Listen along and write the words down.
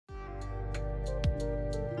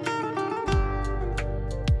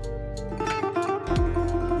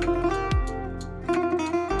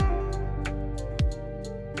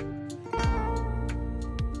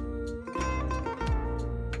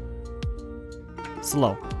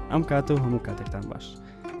سڵاو ئەم کاتە و هەموو کاتێکتان باش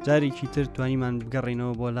جارێکی تر توانیمان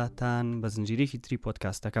بگەڕێنەوە بۆ لاتان بە زنجیرەیەکی تری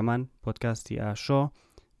پۆدکاستەکەمان پۆدکاستی ئاشۆ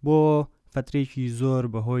بۆ فترێکی زۆر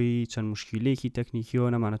بەهۆی چەند مشکلەیەکی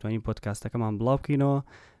تەکنیکیەوە نەمانەتوانین پۆدکاستەکەمان بڵاو بکەینەوە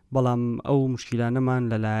بەڵام ئەو مشکلانەمان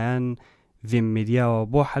لەلایەن میدیاوە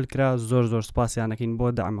بۆ حەلکرا زۆر سوپاسیانەکەین بۆ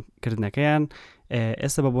دامکردنەکەیان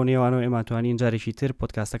ئێستا بە بۆنێوانەوە ئێمە توانین جارێکی تر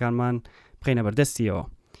پۆدکاستەکانمان بخەینە بەردەستیەوە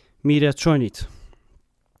میرە چۆنیت؟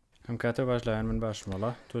 ئەم کاتە باش لایەن من باشم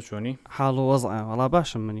وەڵا تۆ چۆنی؟ حاڵ و وەزع وەڵا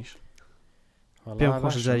باشم منیش پێم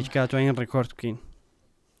خۆش جارێکی کاتوانین ڕێکۆرد بکەین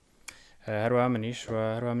هەروە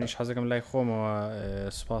منیش حەزەکەم لای خۆمەوە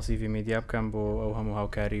سوپاسی میدیا بکەم بۆ ئەو هەموو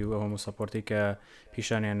هاوکاری و ئەو هەموو سەپۆرتی کە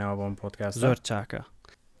پیشانیانەوە بۆم پۆدکاست زۆر چاکە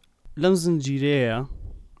لەم زنجیرەیە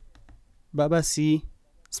باسی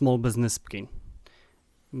سمۆڵ بزنس بکەین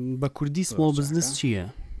بە کوردی سمۆڵ بزنس چییە؟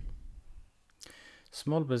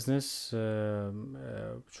 سمۆڵ بزنس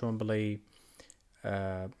چۆن بڵێ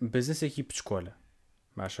بزنسێکی پچکۆلە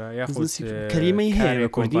باشە یاخود کەلیمەی هەیە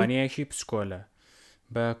کۆمپانیایەکی پچکۆلە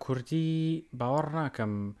بە کوردی باوەڕ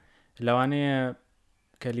ناکەم لەوانەیە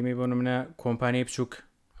کەلیمەی بۆ نمونە کۆمپانیای بچووک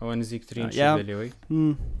ئەوە نزیکترین لێوەی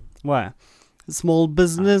وایە سمۆڵ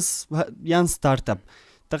بزنس یان ستارتەپ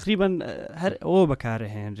تقریبا هەر ئەوە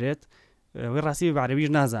بەکارهێنرێت وی ڕاستی بەعرەبیش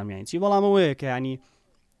نازانم چی بەڵام ئەوەیە کە ینی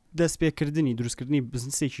دەستپێکردنی دروستکردنی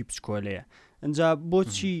بزنسێکی پچکۆلەیە ئەنجا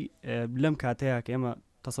بۆچی لەم کاتەیە کە ئێمە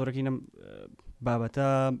تەسەورەکەی نەم بابەتە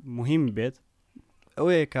مهم بێت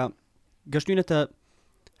ئەوەیە کە گەشتوینەتە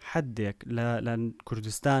حەدێک لە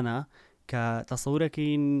کوردستانە کە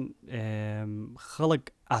تەسەورەکەین خەڵک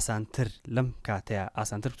ئاسانتر لەم کاتەیە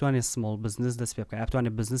ئاسانتر بتوانێت سمۆڵ بزنس دەست پێ بکات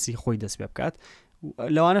بتوانێت بزنسی خۆی دەست پێ بکات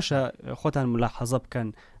لەوانەشە خۆتان ملاحەزە بکەن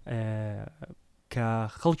کە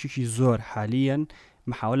خەڵکیی زۆر حالیەن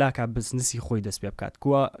محاولاکە بزنسی خۆی دەست پێ بکات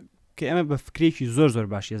کە ئێمە بە فکرێکی زۆر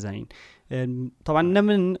باش ێزانین طبعا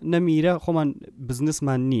نەمن نەمیرە خۆمان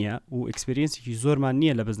بزنسمان نییە و ئەکسپریەنسێکی زۆرمان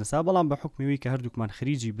نییە لە بزنسا بەڵام بە حکمیوی کە هەردووکمان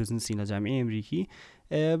خریجی بزنسی لە جامعەی ئەمریکی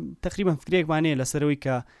تقریبا فکرێکمانەیە لەسەرەوەی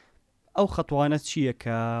کە ئەو خەتوانە چییە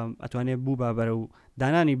کە ئەتوانێت بوو بابەرە و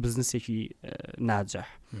دانانی بزنسێکی ناجەح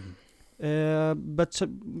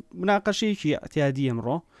مناقەشەیەکی ئەتیادی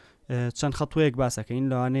ئەمڕۆ چەند خەتوەیەک باسەکەین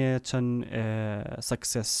لەوانەیە چەند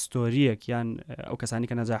سەکسەس ستۆریەک یان ئەو کەسانی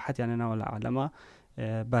کە نەجاحەتیان ناوە لە عالەمە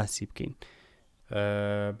باسی بکەین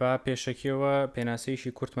با پێشەکیەوە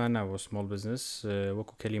پێناسەیەکی کورتمان ناوە سمۆڵ بزنس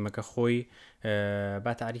وەکو کەلیمەکە خۆی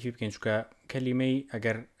با تعریفی بکەین چونکە کەلیمەی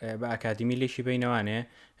ئەگەر بە ئاکادمی لێکی بینەوانێ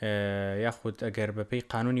یاخود ئەگەر بەپێی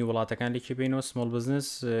قانونی وڵاتەکان لێکی بینەوە سمۆڵ بزنس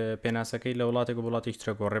پێناسەکەی لە وڵاتێک وڵاتێک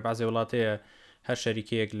ترە گۆڕێ بەعزێ وڵاتەیە هەر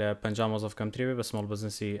شەریکەیەک لە 50 مۆزەف کەمترێ بە سمۆڵ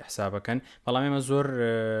بزنسی حسابەکەن بەڵام ئێمە زۆر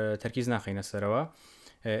تەرکیز ناخینە سەرەوە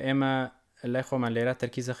ئێمە لای خۆمان لێرە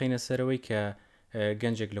تەرکیز دەخینە سەرەوەی کە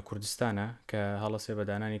گەنجێک لە کوردستانە کە هەڵەسێ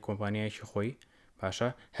بەدانانی کۆمپانیایکی خۆی باشە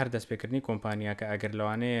هەر دەستپێکردنی کۆمپانیا کە ئەگەر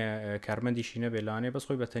لەوانەیە کارمەندیشی نەبێ لەوانەیە بەس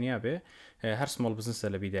خۆی بەتەنیا بێ هەر سمۆڵ بزنسە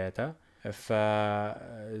لە بیدایەتە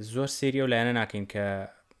زۆر سێریە و لایەنە ناکەین کە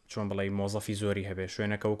چۆن بڵێ مۆزەفی زۆری هەبێ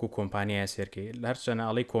شوێنەکە وەکو کۆمپانیای سێرکەی هەرچەنە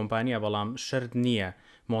ئەڵەی کۆمپانیا بەڵام شەرت نییە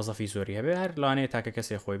مۆزەفی زۆری هەبێ هەر لەوانەیە تاکە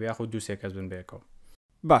کەسێ خۆی بێ یاخود دووسێک کەس بن بێکەوە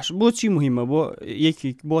باش بۆچی مهمە بۆ یەکی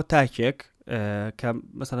بۆ تاکێک کە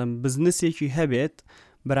مثلا بزنسێکی هەبێت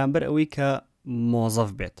بەرامبەر ئەوەی کە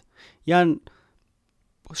مۆزەف بێت یان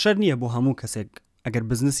شەر نییە بۆ هەموو کەسێک ئەگەر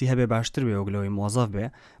بزنسی هەبێ باشتر بێ وەگلەوەی مۆزەف بێ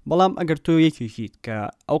بەڵام ئەگەر تۆ یەکێکیت کە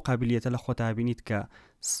ئەو قابلیەتە لە خۆتا بینیت کە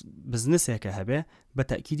بزنسێکە هەبێ بە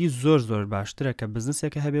تاکیدی زۆر باشترە کە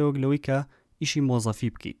بزنسێکە هەبێ وەگلەوەی کە ئیشی مۆزەفی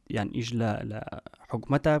بکەیت یان ئیش لە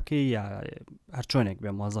حکومەتا بکەی یا هەر چۆنێک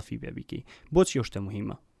بێ مۆزەفی بێ بیکەی بۆچی ئەو شتە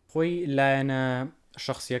مهمە خۆی لایەنە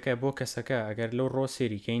شخصیەکە بۆ کەسەکە ئەگەر لەو ڕۆ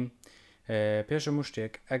سێریکەین پێشە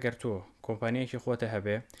شتێک ئەگەر تۆ کۆمپانیایکی خۆتە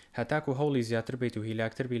هەبێ هەتاکو هەوڵی زیاتر بیت و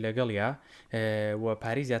هیلاکتر بی لەگەڵ یا و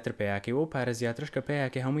پاری زیاتر پێیاکەی و پارە زیاترش کە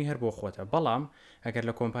پێیاکە هەمووی هەر بۆ خۆتە بەڵام ئەگەر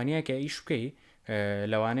لە کۆمپانیایکە ئیش بکەی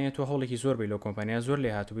لەوانەیە تۆ هەوڵێکی زۆر بی لە کۆمپانیا زۆر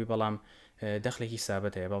لێ هاتووبی بەڵام دەخلێکی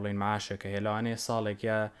سابەت هەیە بەڵێن معاشەکە هەیە لەوانەیە ساڵێک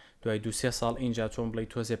یا دوای 2-3 ساڵ اینجا چۆن بڵێ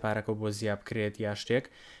تۆزێ پارەکە بۆ زیاب بکرێت یا شتێک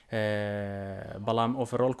بەڵام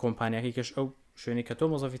ئۆفرۆڵ کۆمپانیاکی کەش ئەو شوێنی کە تۆ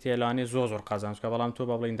مۆزەفی لەوانەیە زۆر قازانچکە بەڵام تۆ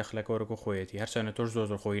بڵێن دەخلەکەوەرەکە خۆیەتی هەرچەنە تۆش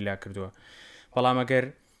زۆر خۆی لا کردووە بەڵام ئەگەر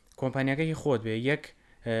کۆمپانیاکەی خۆت بێ یەک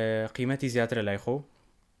قیمەتی زیاترە لای خۆ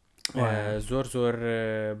زۆر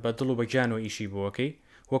بەدڵ و بەگیان و ئیشی بۆکەی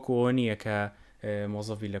وەکو ئەوە نییە کە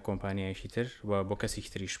مۆزەفی لە کۆمپانیایکی تر و بۆ کەسێکی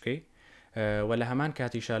تریش بکەی و لە هەمان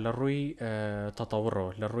کاتیشە لە ڕووی تەتەوڕۆ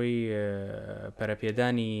لە ڕووی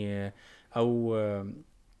پەرەپێدانی ئەو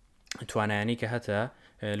توانایانی کە هەتە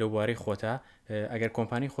لەو بواری خۆتە ئەگەر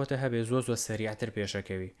کۆمپانی خۆتە هەبێ زۆر زۆر سەریعتر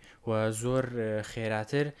پێشەکەوی و زۆر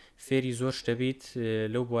خێراتر فێری زۆر شتەبیت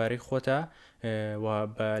لەو بواری خۆتە و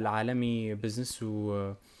بە العالەمی بزنس و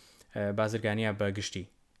بازرگانیە بەگشتی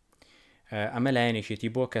ئەمە لایەنێکێتی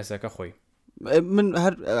بۆ کەسەکە خۆی من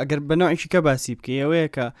هەر ئەگەر بەناوێکی کە باسی بکەیەوەیە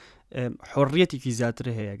کە حڕیەتێکی زیاتر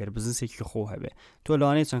هەیە ئەگەر بزنسێکی خۆ هەبێ تۆ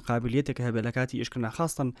لەوانەیە چەند قابلیەتێکە هەبێ لە کاتی ئیشکردن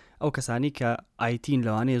خاستن ئەو کەسانی کە ئایتین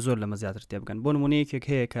لەوانەیە زۆر لەمە زیاتر تێبگەن بۆ نمونەیەکێک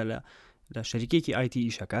هەیە کە لە شەریکێکی ئایتی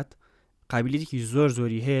ئیشەکات قابلیەتێکی زۆر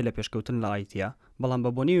زۆری هەیە لە پێشکەوتن لە ئایتیا بەڵام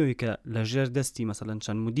بە بۆنەوەی کە لە ژێر دەستی مەسەڵەن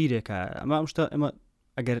چەند مدیرێکە ئەمە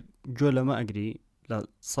ئەگەر گوێ لەمە ئەگری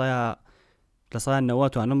لە سایان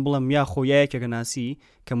نەواتوانم بڵم یا خۆیایەکێکە ناسی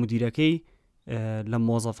کە مدیرەکەی لە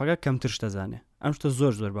مۆزەفەکە کەمتر شتە زانێ ئەم شتە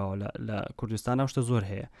زۆر باوە لە کوردستان شتە زۆر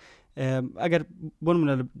هەیە ئەگەر بۆن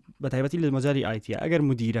منە بە تایبەتی لە مەجای ئایتیا ئەگەر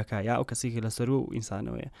مدیرەکە یا ئەو کەسێکی لەسەر و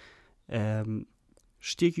ئینسانەوەیە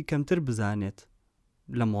شتێکی کەمتر بزانێت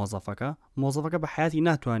لە مۆزەفەکە بە حیاتی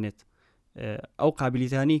ناتوانێت ئەو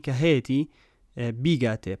قابلیتانی کە هەیەی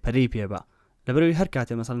بیگاتێ پەرەی پێبە لەبەرەوەی هەر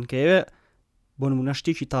کاتێ مەسەڵەن کەوێ بۆ نمونە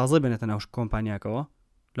شتێکی تازە بێنێتە ناو کۆمپانیاکەوە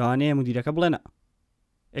لەوانەیە مدیرەکە بڵێنە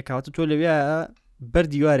ئێکاواتە تۆ لەوێ بەر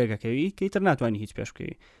دیوارێکەکەوی کەیتر ناتوانانی هیچ پێش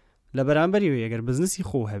بکەوی لە بەرامبەریەوەی ئەگەر بزنسی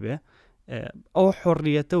خۆ هەبێ ئەو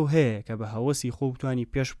حڕیەتە و هەیە کە بە هەوەسی خۆ بتوانی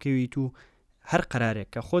پێش بکەویت و هەر قەرارێک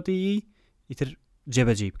کە خۆتی ئیتر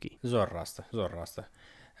جێبەجێ بکەی زۆر ڕاستە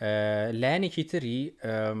لایەنێکی تری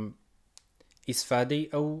ئیسفادەی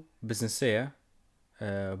ئەو بزنسەیە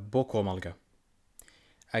بۆ کۆمەڵگە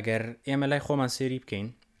ئەگەر ئێمە لای خۆمان سێری بکەین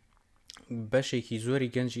بەشێکی زۆری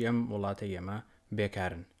گەنجی ئەم وڵاتەی ئێمە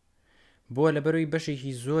بێکارن بۆ لەبەرەوەی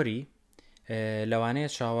بەشێکی زۆری لەوانەیە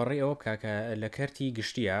چاوەڕێی ئەوە بکاکە لە کەرتی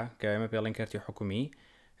گشتیە کە ئێمە پێڵێن کەرتی حکومی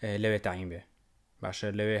لەوێ تاین بێ باشە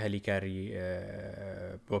لەوێ هەلیکاری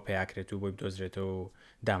بۆ پیاکرێت و بۆی بدۆزرێتەوە و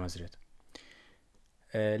دامەزرێت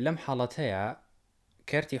لەم حاڵەتەیە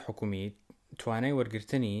کەرتی حکومی توانای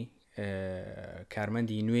وەرگرتنی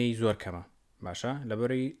کارمەندی نوێی زۆر کەمە باشە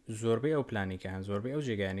لەبەرەوەی زۆربەی ئەو پلانی کە هەن زۆربەی ئەو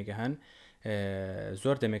جێگایانی کە هەن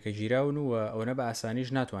زۆر دەمێکە ژیراون و ئەوەنە بە ئاسانیش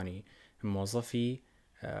ناتوانانی مۆزەفی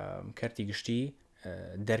کەرتی گشتی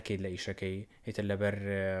دەرکەیت لە ئیشەکەی هیتر لەبەر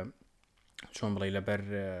چۆن بڵێ لەبەر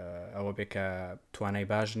ئەوە بێکە توانای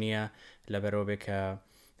باش نییە لەبەرەوە بێکە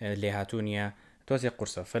لێهاتوو نییە تۆزێ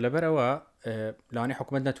قورسە لەبەرەوە لەوانەیە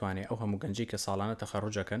حکومەت نەتوانێت ئەو هەموو گەنجی کە ساڵانە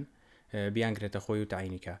تەخەڕوجەکەن بیانگرێتە خۆی و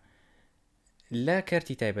تعینیکە لە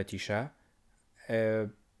کەرتی تایبەتیشە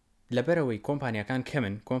لەبەرەوەی کۆمپانیەکان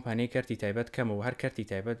کەمن کۆمپانیای کەرتی تایبەت کەمە و هەر کەرتی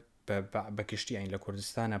تایبەت بە گشتی ئەین لە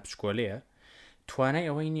کوردستانە پچکۆلەیە توانای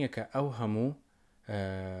ئەوەی نییە کە ئەو هەموو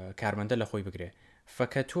کارمەندە لە خۆی بگرێ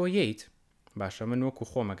فەکە تۆ ییت باشە من وەکو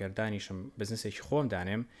خۆمەگەر دانیشم بزنسێکی خۆم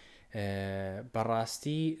دانێم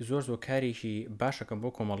بەڕاستی زۆر کارێکی باشەکەم بۆ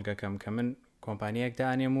کۆمەڵگەکەم کە من کۆمپانیەک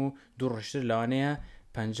دانێم و دوو ڕشتر لەوانەیە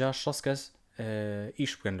 50-60 کەس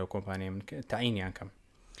ئیش بکەن لەو کۆمپانیای من تعینیان کەم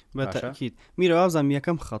بەتاکید میرەوازم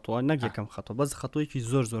یەکەم خەتووە نەک یەکەم خەتوە بەس خەتۆیەکی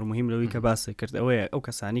زۆر مهم لەوەی کە باسی کرد ئەوەیە ئەو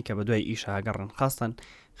کەسانی کە بە دوای ئیش هاگەڕن خاستن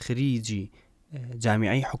خریجی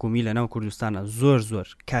جامیعەی حکومی لەناو کوردستانە زۆر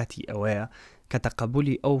کاتی ئەوەیە کە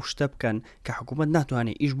تەقەبولی ئەو شتە بکەن کە حکوومەت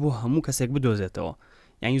ناتوانێت ئیش بۆ هەموو کەسێک بدۆزێتەوە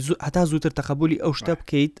یعنی هەتا زووتر تەقەبولی ئەو شتە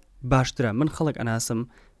بکەیت باشترە من خەڵک ئەناسم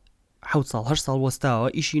 7 ساڵ 8 ساڵ وەستاوە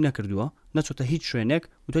ئیشی نەکردووە نەچۆتە هیچ شوێنێک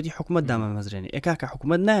و توتی حکوومەت دامەمەزرێنێ ئێکاکە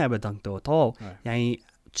حکوومەت نایە بەدەنگتەوە تەواو یعنی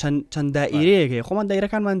چەند دائیرەیەک خۆمان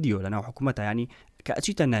دایرەکانمان دیوە لەناو حکوومەتە ینی کە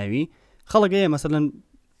ئەچیتە ناوی خەڵکەیە مەسەلەن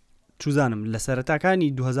چوزانم لە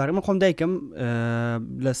سەرەتاکانی 2000 من خۆم دایکم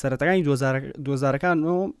لە سەرەتەکانی 2000ەکان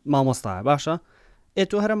مامۆستایە باشە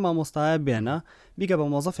ئێتۆ هەرم مامۆستایە بێنە بیکە بە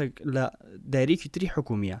مۆزەفێک لە دایرێکی تری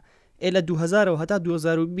حکومیە لە 2000 هەتا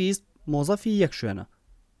 2020 مۆزەفی یەک شوێنە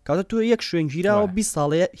کاتە تۆ یەک شوێن گیراوە 20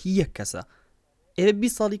 ساڵەیە هی یەک کەسە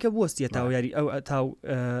 20 ساڵیکە بوەستیە تاویاری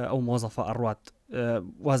ئەو مۆزەفە ئەڕوات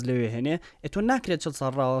واز لەوێ هێنێ تۆ ناکرێت 40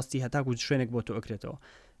 ساڵ ڕاوەستی هەتاکو شوێنێک بۆ تۆ ئەکرێتەوە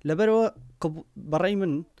لەبەرەوە بەڕێی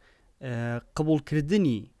من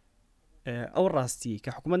قبولکردنی ئەو ڕاستی کە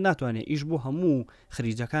حکوومەت ناتوانێت ئیش بۆ هەموو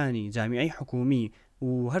خریجەکانی جامیعەی حکومی و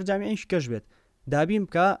هەر جامیعەیش کەش بێت دابین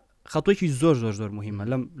بکە خەتۆیەکی زۆر مهمە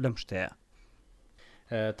لەم شتەیە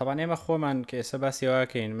طبعا ئێمە خۆمان کە ئێستا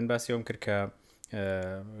باسیەوەکەین من باسیەوەم کرد کە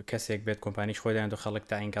کەسێک بێت کۆمپانیش خۆیان دو خەڵک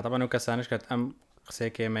تاین کە طبعا و کەسانش کات ئەم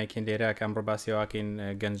قسێکی مایکین لێرە کەم ڕباسیەوەکەین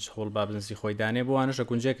گەنج هەوڵ با بزنسی خۆی دانێ بۆ وانەشە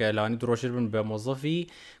گونجێکە لەوانی درۆژر بن بە مۆزەفی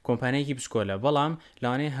کۆمپانیایەکی بچکۆلە بەڵام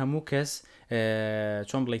لەوانەیە هەموو کەس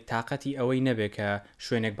چۆن بڵێ تااقەتی ئەوەی نەبێ کە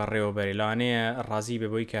شوێنێک بەڕێوە بەری لەوانەیە ڕازی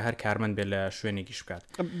ببووی کە هەر کارمەند بێت لە شوێنێکیش بکات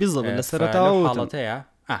لە سەرەتاوە حاڵەتەیە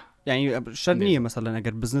يعني شرنية مثلا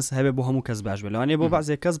أجر بزنس هبه بو همو كز باش بلواني بو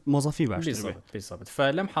بعض كز موظفي باش بالضبط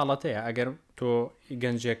فلم حالته أجر تو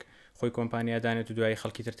جنجك خوي كومبانيا دانت دوای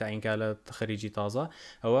خەڵکی تر تعینکە لە خەریجی تازە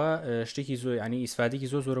ئەوە شتێکی زۆر ینی ئیسفادێکی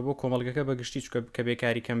زۆر بۆ کۆمەڵگەکە بەگشتی کە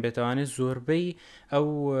بێکاری کەم بێتوانێت زۆربەی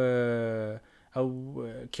ئەو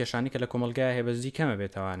کێشانی کە لە کۆمەلگای هەیە بەزی کەمە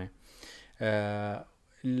بێتوانێت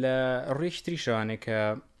لە ڕێکی تری شەوانێ کە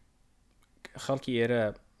خەڵکی ئێرە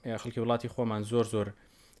خەڵکی وڵاتی خۆمان زۆر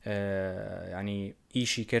ینی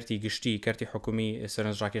ئیشی کەرتی گشتی کەرتی حکومی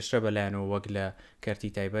سەرنجڕاکێشترە بەلایەنەوە وەک لە کەرتی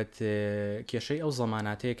تایبەت کێشەی ئەو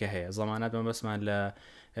زەماناتەیە کە هەیە زەمانات بەمەبەستمان لە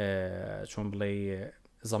چۆن بڵێ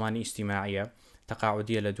زەمانی ئیجتیماعیە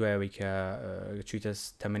تەقاعودیە لە دوایەوەی کە چوویتە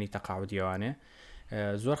تەمەنی تەقاعودیەوانێ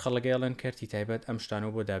زۆر خەڵگەیڵن کەرتی تایبەت ئەم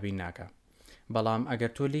شتانەوە بۆ دابین ناکە بەڵام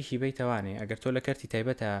ئەگەر تۆ لێکی بیتەوانێ ئەگەر تۆ لە کەرتی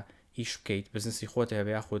تایبەتە ئیش بکەیت بزنسی خۆت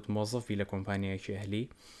هەبێ یاخود مۆزەفی لە کۆمپانیایەکی ئەهلی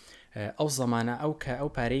ئەو زەمانە ئەو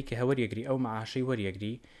پارەی کە هەوەریەگری ئەو معاشەی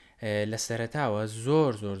وەریەگری لە سەرەتاوە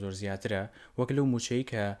زۆر زیاترە وەک لەو موچەی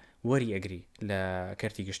کە وەری ئەگری لە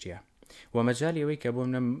کەرتی گشتیە و مەجالی ئەوەی کە بۆ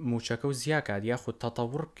منە موچەکە و زیاکات یاخود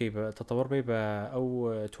تەتەوڕ بێ بە ئەو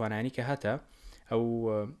توانانی کە هاتە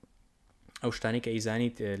ئەو شتانی کە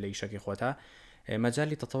ئیزانیت لە ئیشەکەی خۆتە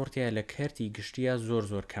مەجالی تەتەوڕتیە لە کەرتی گشتیە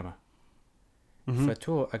زۆر کەمە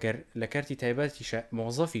فتۆ ئەگەر لە کەرتی تایبەتیشە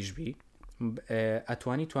مۆزەفیش بی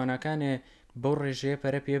ئەتوانی توانەکانێ بەو ڕێژەیە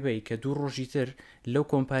پەرە پێبەی کە دوو ڕۆژی تر لەو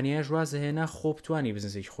کۆمپانیای ژوازە هێنا خۆ بتوانی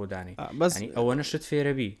بزنسێکی خۆدانی ئەوە نەشت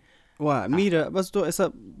فێرەبی وا میرە بەس تۆ ئێستا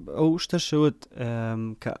ئەو شتە شەوت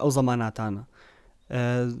کە ئەو زەماناتانە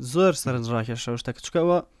زۆر سەرنجڕاکێ شەوشتە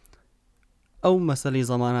کچکەوە ئەو مەسەلەی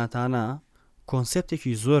زەماناتانە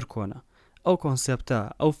کۆنسێپتێکی زۆر کۆنە ئەو کۆنسێپتە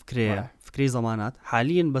ئەو فکری زەمانات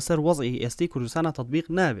حالیان بەسەر وەزعی ئێستای کوردستانە تەطبیق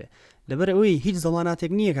نابێ لەبەر ئەوەی هیچ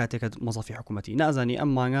زەماناتێک نییە کاتێکە مۆزەفی حکوومەتی نازانی ئەم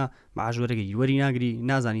مانگە معاژوەرەگەری وەری ناگری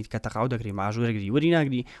نازانیت کە تەقاعود دەکری معاژوەرەگەری وەری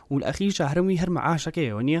ناگری و لە ئەخیری هەرمووی هەر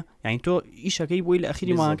معاشەکەیەوە نییە یعنی تۆ ئیشەکەی بۆی لە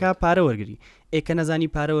ئەخیری مانگەکە پارە وەرگری ئێکە نەزانی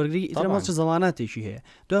پارە وەرگری ئیترە چ زەماناتێکی هەیە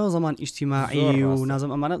دوای زەمان ئیجتیماعی و نازم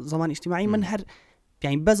ئەمانە زەمان ئیجتیماعی من هەر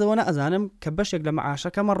یعنی بەزەوە ئەزانم کە بەشێک لە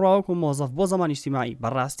معاشەکەمە ڕاوەکو مۆزەف بۆ زەمان ئیجتیماعی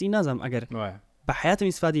بەڕاستی نازم ئەگەر بە حیاتم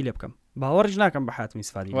ئیسفادی لێ بکەم باوەڕیش ناکەم بە حیاتم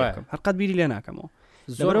ئیسفادی لێ بکەم هەر قەت بیری لێ ناکەمەوە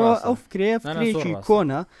زۆرەوە ئەو فکرێکی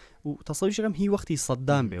کۆنە و تەسەویرشەکەم هی وەختی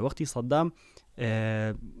سەدام بێ وەختی سەدام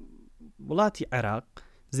وڵاتی عێراق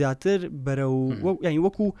زیاتر بەرەو یعنی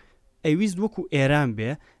وەکو ئەویست وەکو ئێران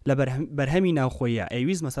بێ لە بەرهەمی ناوخۆیە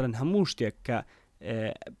ئەویست مەسەرەن هەموو شتێک کە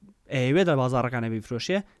ئەوێ لە بازاڕەکانە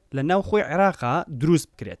بیفرۆشێ لە ناوخۆی عێراقا دروست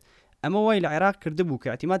بکرێت ئەمە وای لە عێراق کردبوو کە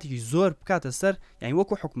ئەتیماتێکی زۆر بکاتە سەر یعنی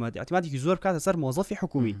وەکو حکومەت ئەتیماتێکی زۆر بکاتە سەر مۆزەفی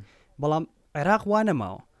حکومی بەڵام عێراق وا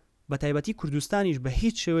نەماوە بە تایبەتی کوردستانیش بە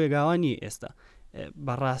هیچ شێوەیەگاوانی ئێستا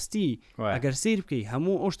بەڕاستی ئەگەر سیر بکەی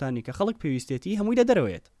هەموو ئەو شتانی کە خەڵک پێویستێتی هەمووی لە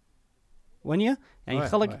دەرەوەیت وانە یعنی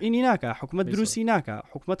خەڵک ئینی ناکە حکومەت دروستی ناکە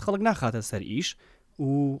حکومەت خەڵک ناخاتە سەر ئیش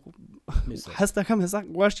و هەستەکەم هێستا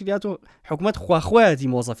واشتی داتۆ حکومەت خواخوایەتی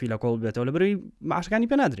مۆزەفی لە کۆڵ بێتەوە لە بەروی معاشەکانی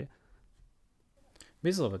پێ نادرێ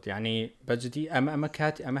بالضبط يعني بجدي أما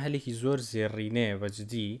كات أما هلكي زور زيرينه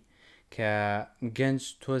بجدي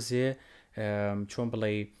كجنج توزي شون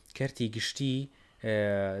بلاي كرتي قشتي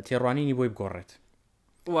تيروانيني بوي بقرت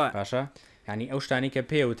باشا يعني أوش تاني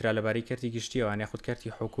كبيه وترى لباري كرتي قشتي وأنا أخذ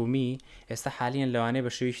كرتي حكومي است حاليا لو أنا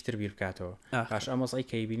بشويش تربير بكاتو باش أما صعي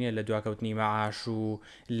كيبيني لدوا كوتني معاشو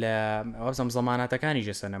لا وابزم زماناتەکانی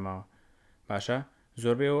جسنما باشا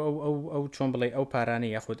زۆربەی ئەو چۆن بڵێ ئەو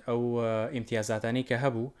پارانەی یاخود ئەو ئیمتیازاتانی کە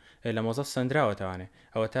هەبوو لە مۆزەف سندراوەتەوانێ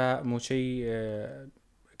ئەوە تا موچەی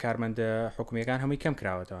کارمەندە حکومیەکان هەمووی کەم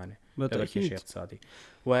کراوەتەوانێ لە کێشەی اقتصادی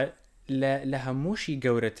و لە هەمووشی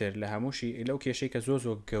گەورەتر لە هەمووشی لەو کێشەی کە زۆر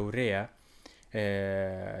گەورەیە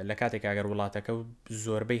لە کاتێک ئەگەر وڵاتەکە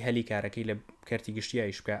زۆربەی هەلی کارەکەی لە کەرتی گشتیە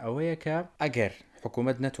ئیش بکە ئەوەیە کە ئەگەر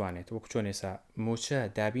حکوومەت نەتوانێت وەکو چۆن ئێستا موچە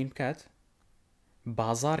دابین بکات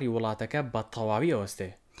بازاری وڵاتەکە بە تەواوی ئەوەستێ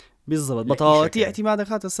بالضبط بە تەواوەتی احتیمال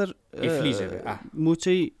دەکاتە سەر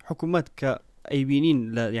موچەی حکوومەت کە ئەیبینین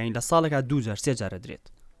یعنی لە ساڵێکا 2 جار 3 جارە درێت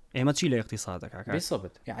ئێمە چی لە اقتصادەکە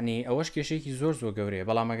بالضبط یعنی ئەوەش کێشەیەکی زۆر گەورەیە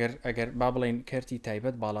بەڵام ئەگەر با بڵێن کەرتی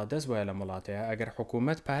تایبەت باڵا دەست وایە لە وڵاتەیە ئەگەر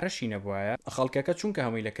حکوومەت پارەشی نەبووایە خەڵکەکە چونکە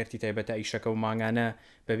هەمووی لە کەرتی تایبەتە ئیشەکە و ماگانە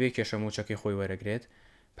بەبێ کێشە موچەکەی خۆی وەرەگرێت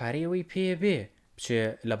پارەیەوەی پێبێ بچێ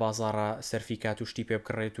لە بازارە سەرفیکات و شتی پێ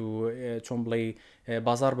بکڕێت و چۆن بڵێ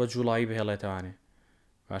بازار بە جوڵایی بهێڵێتوانێ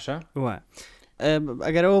باشە وای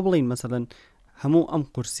ئەگەرەوە بڵین مەسەلەن هەموو ئەم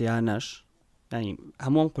قورسیانەش ینی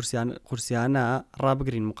هەموو ئەم قورسیانە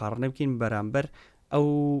ڕابگرین مقارنە بکەین بەرامبەر ئەو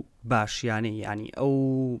باشیانەی ینی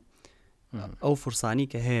ئەو فرسانی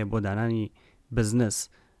کە هەیە بۆ دانانی بزنس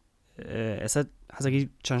ئێستا حەزەکی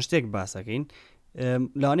چەند شتێک باسەکەین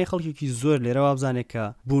لەوانەیە خەڵکێکی زۆر لێرەوە بزانێت کە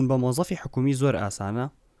بوون بە مۆزەفی حکومی زۆر ئاسانە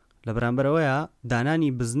لە بەرامبەرەوەیە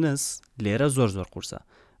دانانی بزنس لێرە زۆر قورسە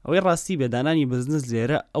ئەوەی ڕاستی بێ دانانی بزنس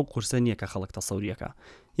لێرە ئەو قورسە نییە کە خەڵک تەسەوریەکە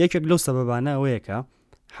یەکێک لەو سەبەبانە ئەوەیە کە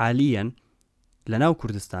حالیەن لەناو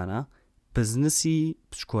کوردستانە بزنسی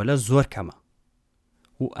پچکۆلە زۆر کەمە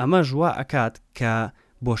و ئەمە ژوا ئەکات کە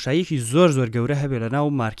بۆشاییەکی زۆر گەورە هەبێ لەناو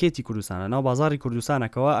مارکێتی کوردستانە ناو بازاری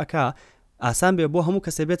کوردستانەکەەوە ئەکا ئاسان بێ بۆ هەموو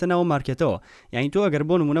کەسێ بێتە ناو مارکێتەوە یعنی تۆ ئەگەر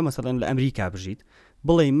بۆ نمونە مەسەڵەن لە ئەمریکا بژیت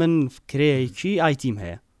بڵێ من فکرەیەکی ئایتیم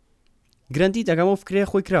هەیە گرنتی دەگەمەوە فکرێ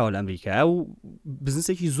خۆی کراوە لە ئەمریکا و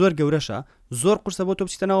بزنسێکی زۆر گەورەشە زۆر قورسە بۆ تۆ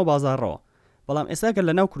بچیتە ناو بازاڕەوە بەڵام ئێستاگەر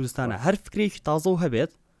لە ناو کوردستانە هەر فکرێکی تازە و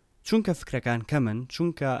هەبێت چونکە فکرەکان کەمن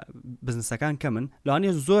چونکە بزنسەکان کەمن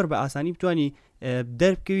لەوانەیە زۆر بە ئاسانی بتوانی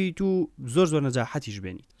دەربکەویت و زۆر نەجاحەتیش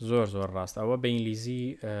بێنیت زۆر ڕاست ئەوە بە ئینگلیزی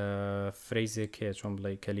فرەیزێک هەیە چۆن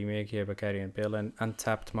بڵێ کەلیمەیەک هەیە بەکارێن پێڵێن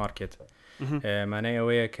untapped market مانای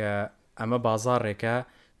ئەوەیە کە ئەمە بازاڕێکە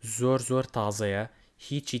زۆر تازەیە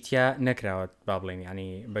هیچی تیا نەکراوە با بڵێن ینی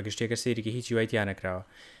بەگشتێکە سێریکە هیچی وای تیا نەکراوە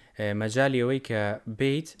مەجای ئەوەی کە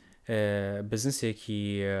بیت بزنسێکی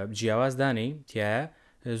جیاواز دانەی تایە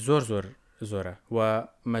زۆرە و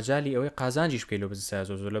مەجای ئەوەی قازانجیش بکەی لە بزنسە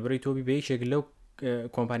زۆر لە بڕی تۆبی بەیشێک لەو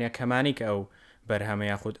کۆمپانیا کەمانی کە ئەو بەرهەمە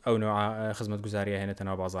یاخود ئەو نوع خزمەت گوزاریە هێنێتە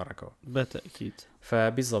ناو بازاڕەکەەوە بەتەکید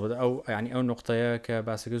فبیزڵبت ئەو ینی ئەو نقطەیە کە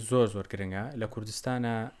باسەکە زۆر گرنگە لە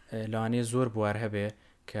کوردستانە لەوانەیە زۆر بوار هەبێ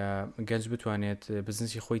کە گەنج بتوانێت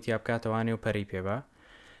بزنسی خۆی تیا بکاتەوانێ و پەری پێبە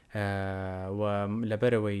و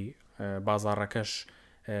لەبەرەوەی بازاڕەکەش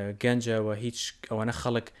گەنجەوە هیچ ئەوەنە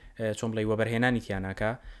خەڵک چۆن بڵێ وە بەرهێنانی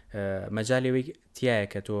تیاناکە مەجالێەوەی تایە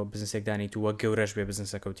کە تۆ بزنسێکدانی تو وە گەورەش بێ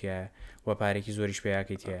بزنسەکەوتیایە و پارێکی زۆریش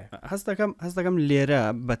پێیاکەی تایە هەست دەکەم لێرە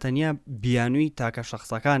بەتەنیا بیانووی تاکە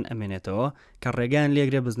شخصەکان ئەمێنێتەوە کە ڕێگان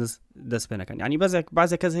لێگرێ بزنس دەست پێ نەکەن ینی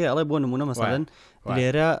بازێک کەس هەیە ئەڵێ بۆ نمونە مەسەڵەن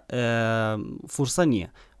لێرە فورسە نییە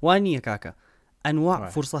وان نییە کاکە ئەنواع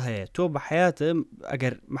فورسە هەیە تۆ بە حیاتە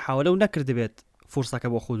ئەگەر محاولە و نەکردبێت فورسەکە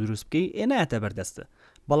بۆ خۆ دروست بکەی ئێنایەتە بەردەستە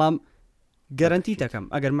بەڵام گەرانتی دەکەم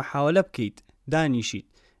ئەگەر محاولە بکەیت دانیشیت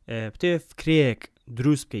بتێ فکرێک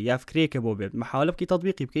دروست بکەی یا فکرێکە بۆ بێت محاولە بکەی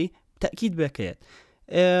تەطبیقی بکەی تەکید بکەیت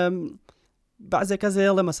بەعزێک کەس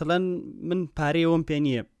هەیە مەسەڵەن من پارەیەوەم پێ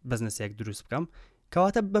نییە بزنسێک دروست بکەم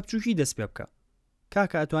کەواتە بە بچووکی دەست پێ بکە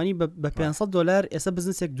کاکە ئەتوانی بە $500 ئێستا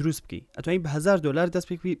بزنسێک دروست بکەی ئەتوانی بە $1000 دەست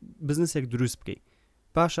پێ بزنسێک دروست بکەی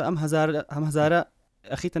پاشە ئەم هەزارە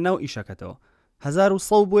ئەخیتە ناو ئیشەکەتەوە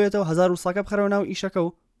 1100 بۆیێتەوە 1100 بخەرەوە ناو ئیشەکە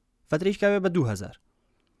و فترێک کاوێ بە 2000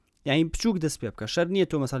 یعنی بچووک دەست پێ بکە شەر نییە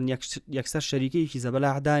تۆ مەسەڵەن یەکسەر شەریکەیەکی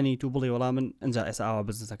زەبەلاحدانی تو بڵێ وەڵام من ئەنجا ئێستا ئاوا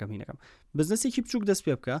بزنسەکەم هینەکەم بزنسێکی بچووک دەست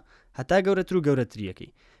پێ بکە هەتا گەورەتر و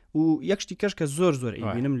گەورەتریەکەی و یەکشتی کەش کە زۆر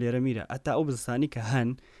ئیبینم لێرە میرە ئەتا ئەو بزنسانی کە هەن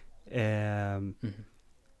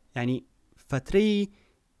ینی فترەی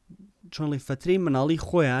چۆنڵی فترەی مناڵی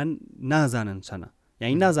خۆیان نازانن چەنە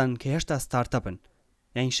یعنی نازانن کە هێشتا ستارتەپن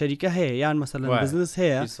یعنی شەریکە هەیە یان مەسەڵەن بزنس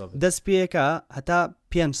هەیە دەست پێیەکە هەتا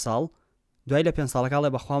 5 ساڵ دوای لە 5 ساڵەکەڵێ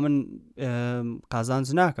بەخوا من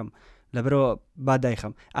قازانج ناکەم لەبەرەوە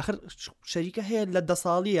بادایخەم آخر شەریکە هەیە لە 10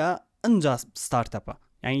 ساڵیە ئەنجا ستارتەپە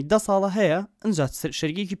یعنی 10 ساڵە هەیە ئەنجا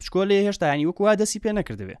شەریکێکی پچکۆلێ هێشتا ینی وەکو وا دەستی پێ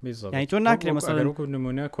نەکردبێ یعنی تۆ ناکرێ مەسەڵەن وەکو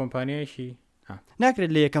نمونە کۆمپانیایەکی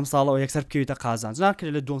ناکرێت لە یەکەم ساڵەوە یەکسەر بکەویتە قازانج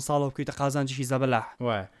ناکرێت لە 2 ساڵەوە بکەویتە قازانجێکی زەبەلاح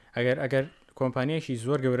وایە ئەگەر کۆمپانیایکی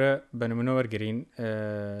زۆر گەورە بە نمونە وەرگرین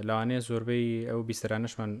لەوانەیە زۆربەی ئەو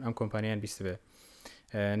بیسترانشمان ئەم کۆمپانیان بیست بێ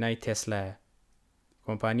نای تێسلایە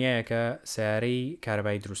کۆمپانیایەکە سیارەی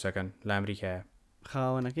کارەبایی دروستەکەن لە ئەمریکایە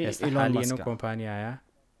خاوەنەکەی کۆمپانیایە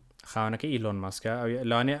خاوەنەکە ئیلۆن ماسکە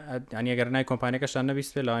لەوانێ ئەگەر نای کۆمپانیەکەشان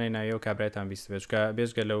نەبیست بێ لەوانێ ناوی و کابرایتان بیست بێت چکە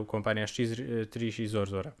بێژگە لەو کۆمپانیاشتی تریشی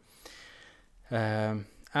زۆرە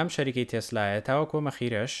ئەم شەریکەی تێسلایە تاوە کۆمە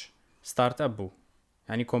خیرەش ستارتەپ بوو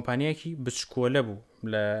ینی کۆمپانیایەکی بچکۆلە بوو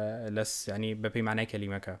لە ینی بە پەیمانای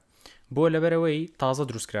کەلیمەکە بۆ لەبەرەوەی تازە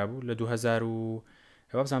دروستکرا بوو لە 2000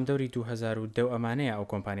 وابزانام دەوری 2010 ئەمانەیە ئەو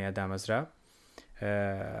کۆمپانیا دامەزرا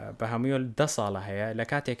بە هەمووی 10 ساڵە هەیە لە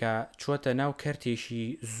کاتێکە چۆتە ناو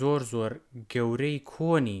کەرتێکی زۆر گەورەی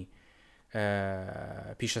کۆنی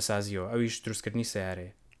پیشەسازیەوە ئەویش دروستکردنی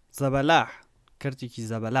سیارەیە زەبەلاح کەرتێکی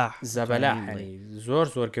زەبەلاح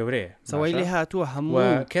زۆر گەورەیە سەوای لێ هاتووە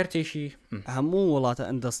هەموو کەرتێکی هەموو وڵاتە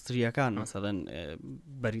ئەندەستریەکان مەسەڵەن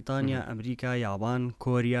بەریتانیا ئەمریکا یابان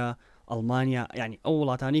کۆریا ئەڵمانیا ینی ئەو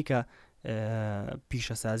وڵاتانی کە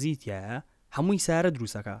پیشەسازی تایە هەمووی سارە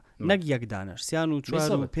دروستەکە نەک یەک دانش 3 و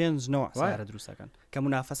 4 و 5 نوع سارە دروستەکەن کە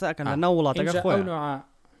منافەسەکەن لە ناو وڵاتەکە خۆیان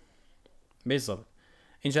بێزڵ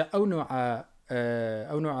اینجا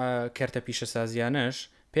ئەو نوع کەرتە پیشەسازیانەش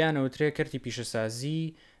پێیانەوترێ کەرتی پیشەسازی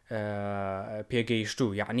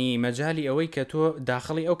پێگەیشتوو یعنی مەجای ئەوەی کە تۆ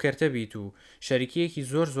داخڵی ئەو کەرتە بیت و شەریکیەکی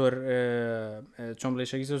زۆر چۆن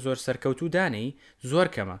بڵێشێکی زۆر سەرکەوتوو دانەی زۆر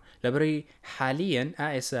کەمە لەبەرەوەی حالیەن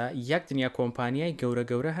ئاسا یەک دنیا کۆمپانیای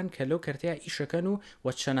گەورە هەن کە لەو کەرتەیە ئیشەکەن و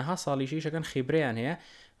چەنەها ساڵیشی ئیشەکەن خیبرەیان هەیە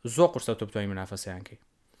زۆر قورسە تۆ بتوانین منافەسەیانکەی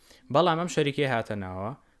بەڵام ئەم شەریکی هاتە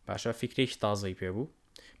ناوە باشە فکرێکی تازەی پێبوو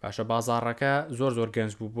باشە بازاڕەکە زۆر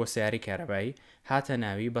گەنج بوو بۆ سیاری کارەبایی هاتە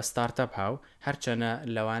ناوی بە ستارتەپ هاو هەرچەنە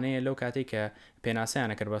لەوانەیە لەو کاتێک کە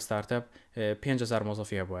پێناسیانە کرد بە ستارتەپ 5,000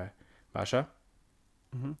 مۆزەفیە بووە باشە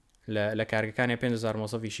لە کارگەکانی 5,000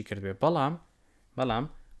 مۆزەفیشی کردبێ بەڵام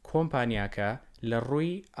کۆمپانیاکە لە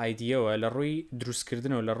ڕووی ئایدیەوە لە ڕووی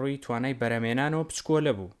دروستکردنەوە لە ڕووی توانای بەرەمێنانەوە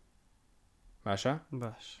پچکۆلە بوو باشە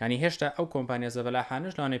ینی هێشتا ئەو کۆمپانیا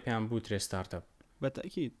زەبەلاحانش لەوانەیە پێیان بوو ترێ ستارتەپ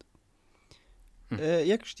بەتەکید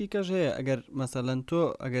یەک شتی کەش هەیە ئەگەر مەسەلەن تۆ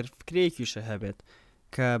ئەگەر فکرێکیشە هەبێت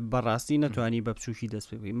کە بەڕاستی نەتوانی بە بچووکی دەست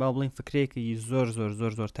پێ بکەی با بڵین فکرێکی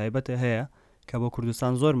زۆر تایبەتە هەیە کە بۆ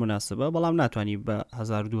کوردستان زۆر مناسبە بەڵام ناتوانی بە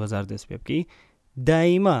 1,000-2,000 دەست پێ بکەی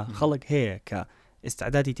دایما خەڵک هەیە کە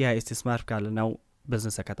ئستعدادی تیا ئیستثمار بکات لە ناو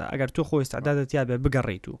بزنسەکەتە ئەگەر تۆ خۆی ئستعدادت یا بێ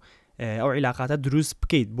بگەڕیت و ئەو عیلاقاتە دروست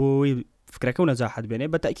بکەیت بۆی فکرەکە و نەجاحەت بێنێ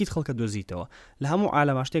بە تاکید خەڵکە دۆزیتەوە لە هەموو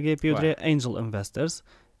عالەما شتێک پێدرێ ئەنجل ئینڤسترز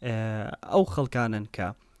ئەو خەڵکانن کە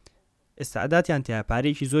ئستعدادیان تیا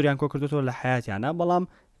پارێکی زۆریان کۆ کردوتەوە لە حیاتیانە بەڵام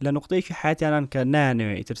لە نقطەیەکی حیاتیانان کە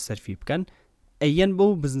نایانەوێت ئیتر سەرفی بکەن ئەیەن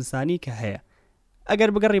بەو بزنسانی کە هەیە ئەگەر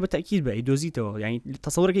بگەڕی بە تاکید بە ئیدۆزیتەوە یعنی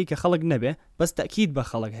تەسەوڕێکی کە خەڵک نەبێ بەس تاکید بە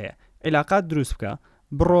خەڵک هەیە عیلاقات دروست بکە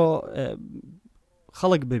بڕۆ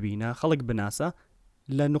خەڵک ببینە خەڵک بناسە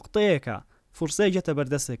لە نقطەیەکە فرسەیەکە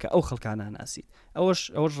بەردەستێکە ئەو خەڵکانە ناسیت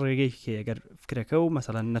ئەوەش ڕێگەیەکی هەیە گەر فکرەکە و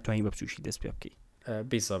مەسەلەن نەتوانین بە بچووشی دەست پێ بکەی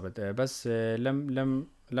بیسەبت بەس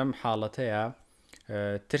لەم حاڵەتەیە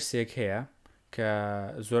ترسێک هەیە کە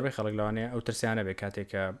زۆربەی خەڵک لەوانەیە ئەو ترسیانە بێ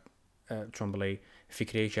کاتێکە چۆن بڵێ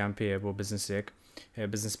فکرەیەکیان پێە بۆ بزنسێک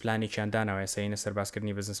بزنس پلانێکیان داناوە سەینە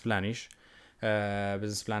سەرباسکردنی بزنس پلانیش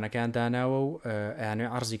بزنس پلانەکان داناوە و ئەیانوێ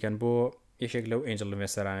عەرزیکەن بۆ یەکێک لەو ئێنجل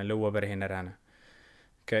ئینڤێستەرانە لەو وەبەرهێنەرانە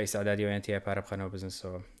کە ئیسعدادیەوەیان تیا پارە بخەنەوە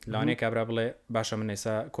بزنسەوە لەوانەیە کابرا بڵێ باشە من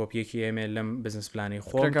ئێستا کۆپیەکی ئێمە لەم بزنس پلانی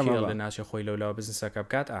خۆم لە ناچی خۆی لەولاوە بزنسەکە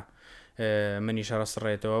بکات منی شەڕە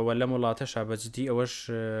سڕێتەوە و لەم وڵاتەشا بەجددی ئەوەش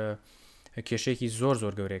کێشەیەکی زۆر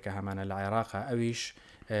گەورەیەکە هەمانە لە عێراقا ئەویش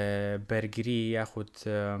بەرگری یاخود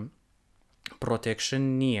پرۆتێکشن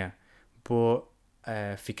نییە بۆ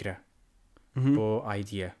فکرە بۆ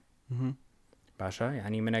ئایدیە باشە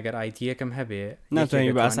یعنی من ئەگەر ئایدیەکەم هەبێ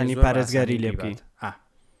ناتوانانی بە ئاسانی پارێزگاری لێ بکەیت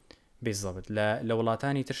بێزەبت لە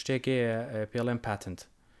وڵاتانی تر شتێکێ پێڵێن پاتنت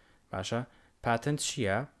باشە پاتنت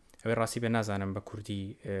چییە ئەوەی ڕاستی بێ نازانم بە کوردی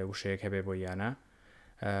وشەیەک هەبێ بۆ یانە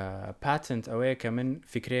پاتنت ئەوەیە کە من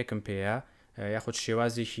فکرێکم پێەیە یاخود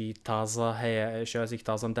شێوازێکی تازە هەیە شێوازێکی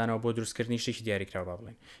تازەم دانەوە بۆ دروستکردنی شتێکی دیاریکراوە با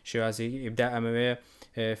بڵێن شێوازی ئیبدا ئەمەوێ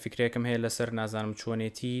فکرێکم هەیە لەسەر نازانم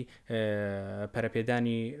چۆنێتی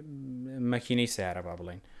پەرەپێدانی مەکینەی سیارە با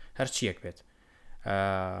بڵێن هەرچیەک بێت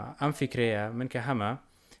ئەم فکرەیە من کە هەمە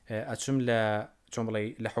ئەچم لە چۆن بڵێ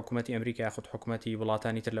لە حکوومەتی ئەمریکا یاخود حکوومەتی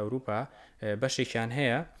وڵاتانی تر لە ئەوروپا بەشێکیان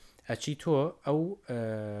هەیە ئەچی تۆ ئەو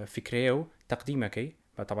فکرەیە و تەقدیمەکەی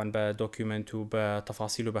طبعا بە دۆکیومنت و بە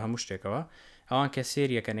تەفاسیل و بە هەموو شتێکەوە ئەوان کە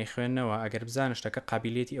سێریەکە نەیخوێننەوە ئەگەر بزانە شتەکە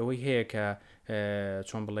قابلیەتی ئەوەی هەیە کە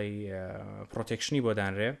چۆن بڵێ پرۆتێکشنی بۆ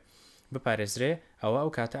دانرێ بپارێزرێ ئەو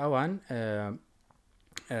کاتە ئەوان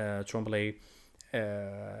چۆن بڵێ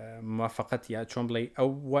موافقەت یا چۆن بڵێ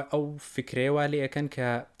ئەو فکرێوا لێ ئەەکەن کە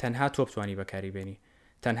تەنها تۆ بتوانی بەکاری بێنی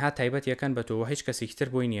تەنها تایبەت یەکەن بە تۆ هیچ کەسێکی تر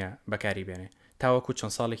بۆی نییە بەکاری بێنێ تاوەکو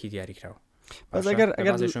چەند ساڵێکی دیاریکراوە ئەگەر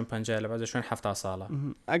 50 لە بازە شوێن 70 ساڵە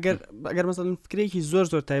ئەگەر مەسەڵەن فکرێکی زۆر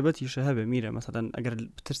تایبەتیشە هەبێ میرە مەسەڵەن ئەگەر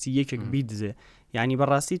بترسی یەکێک بیدزێ یعنی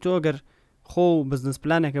بەڕاستی تۆ ئەگەر خۆ بزنس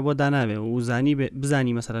پلانێکە بۆ داناوێ و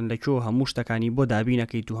بزانی مەسەڵەن لەکوێ هەموو شتەکانی بۆ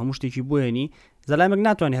دابینەکەیت و هەموو شتێکی بۆیەنی زەلامێک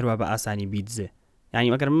ناتوانێت هەروە بە ئاسانی بیدزێ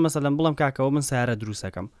یعنی ئەگەر من مەسەڵەن بڵم کاکەوە من سیارە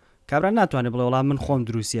دروستەکەم کابرا ناتوانێت بڵێ وڵام من خۆم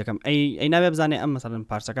دروستیەکەم ئەی نابێ بزانێ ئەم مەسەڵەن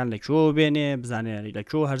پارچەکان لەکوێ بێنێ بزانێ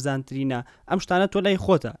لەکوێ هەرزانترینە ئەم شتانە تۆ لای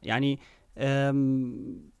خۆتە یعنی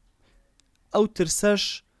ئەو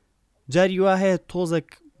ترسەش جاری وا هەیە تۆزێک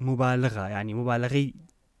مبالغە ینی مبالغەی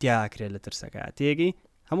دیاکرێت لە ترسەکە تێگەی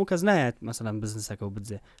هەموو کەس نایەت مەسەڵەن بزنسەکە و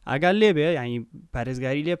بدزێ ئاگال لێبێ ینی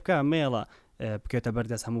پارێزگاری لێ بکە مێڵە بکێتە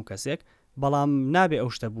بەردەست هەموو کەسێک بەڵام نابێ ئەو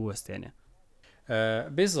شتە بوەستێنێ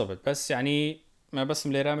بێزەبت بەس ینی بەسم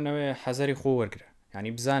لێرا منەوێ حەزەری خۆ وەرگرە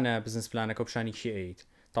ینی بزانە بزنس پلانەکە پیشانی کی ئەیت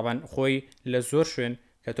طبعا خۆی لە زۆر شوێن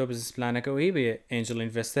کە تۆ بزنس پلانەکەەوەی بێ ئەنجل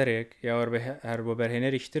ئینڤێستەرێک یا هەر بۆ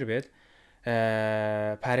بەرهێنەرێکی تر بێت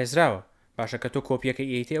پارێزراوە باشە کە تۆ کۆپیەکە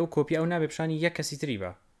ئیتێ ئەو کۆپی ئەو نابێ پیشانی یەک کەسی تری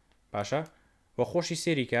بە باشە وە خۆشی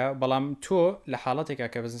سێریکە بەڵام تۆ لە حاڵەتێکا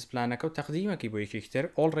کە بزنس پلانەکە و تەقدیمەکی بۆ یەکێکتر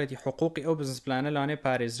ئۆڵڕێدی حقوقی ئەو بزنس پلانە لەوانێ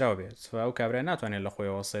پارێزراو بێت ئەو کابرا ناتوانێت لە خۆی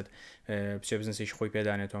وەسێت بچێ بزنسێکی خۆی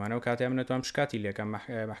پێدانێتەوە و کاتێ منەتوان شکاتی لێکم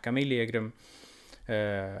محکەمەی لێگرم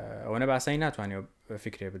ئەوەنە باسایی ناتوانێت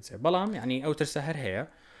فکرێ بچێت بەڵام یعنی ئەو ترسە هەر هەیە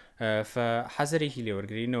حەزەرێکی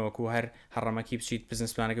لێوەرگرینەوە هەر هەڕەمەکی بچیت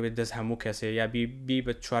بزنس پلانەکە بێت دەست هەموو کەسێ یا بی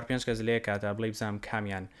بە 4-5 کەس لێ کاتە بڵێ بزانم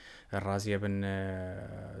کامیان ڕازیە بن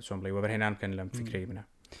چۆن بڵێ وەبەرهێنان بکەن لەم فکرەی بنە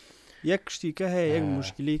یەک شتیکە هەیە یەک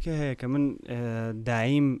مشکلیکە هەیە کە من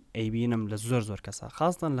دایم ئەیبینم لە زۆر کەسا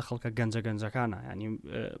خاستن لە خەڵکە گەنجەکانە ینی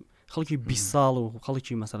خەڵکی 20 ساڵ و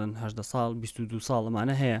خەڵکی مەسەڵەن 18 ساڵ 22 ساڵ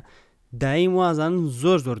ئەمانە هەیە دایم وازان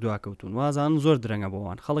زۆر دواکەوتون وازان زۆر درەنگە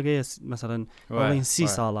بۆوان خەڵک مەسەڵەن وڵین 30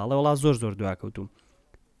 ساڵە وڵا زۆر دواکەوتوم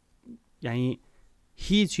یعنی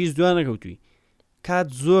هیچ دوان نەکەوتووی کات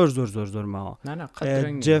زۆر ماوە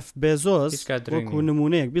جف بێزۆس وەکو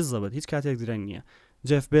نمونەیەک بیزەبێت هیچ کاتێک درەنگ نییە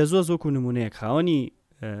جف بێزۆس وەکو نمونەیەک خاوەنی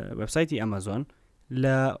وەبسایتی ئەمازۆن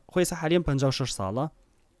لە خۆی سەحالیان 56 ساڵە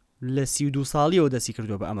لە 32 ساڵیەوە دەسی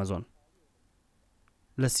کردووە بە ئەمازۆن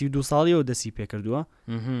لە 32 ساڵیەوە دەسی پێکردووە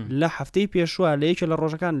لە هەفتەی پێشوە لە یەکێ لە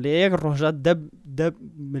ڕۆژەکان لە یەک ڕۆژە 10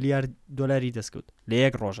 میلیارد دلاری دەستکەوت لە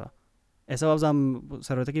یەک ڕۆژە ئێستا وابزانم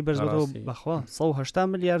سەرەتەکەی بەرزبێتەوە بەخوا 180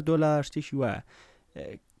 میلیارد دلار شتێکی وایە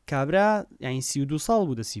کابرا یعنی 32 ساڵ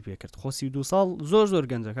بوو دەسی پێکرد خۆ 32 ساڵ زۆر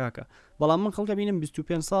گەنجە کاکە بەڵام من خەڵکە بینم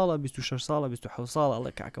 25 ساڵە 26 ساڵە 27 ساڵ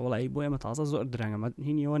ئەڵێ کاکە وڵایی بۆ ئێمە تازە زۆر درەنگە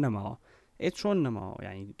هینیەوە نەماوە ئێت چۆن نەماوە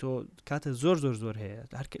یعنی تۆ کاتە زۆر هەیە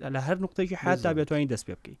لە هەر نقطەیەکی حتا بێتوانین دەست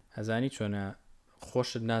پێ بکەیت ئەزانی چۆنە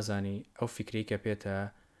خۆشت نازانی ئەو فکری کە پێتە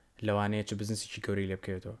لەوانەیە چ بزنسێکی گەوری لێ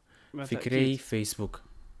بکەوێتەوە فکرەی فەیسبوک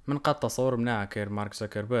من قەت تەسەوڕم ناکرد مارک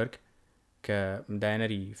زەکەربەرگ کە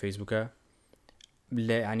داینەری فەیسبوکە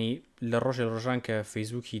ینی لە ڕۆژان کە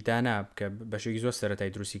فەیسبوکی دانا کە بەشێکی زۆر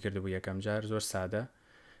سەرەتای دروستی کردبوو یەکەم جار زۆر سادە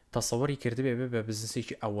تەسەوەری کردبێ بە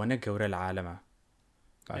بزنسێکی ئەوەنە گەورە لە عالەمە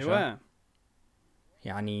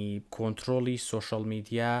یعنی کۆنتترۆلی سوۆشەل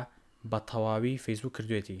میدیا بە تەواوی فەیسبوک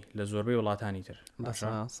کردوێتی لە زۆربەی وڵاتانی تر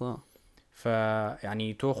ینی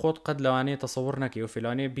تۆ خۆت قەت لەوانەیە تەسەوڕ نەکەی و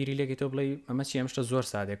فلانێ بیری لێکی تۆ بڵێ ئەمە چی ئەمشتە زۆر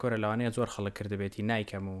سادێک کۆرە لەوانەیە زۆر خەڵک کردبێتی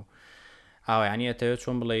نایکەم و ینی ئەتەوێت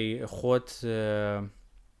چۆن بڵێ خۆت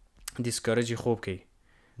دیسکەرەجی خۆ بکەی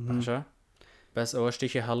باشە بەس ئەوە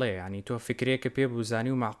شتێکی هەڵەیە ینی تۆ فکرێکە پێ بوو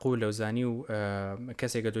زانی و معقول لەو زانی و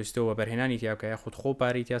کەسێکە دۆستەوە بەرهێنانی تیاکە خودت خۆ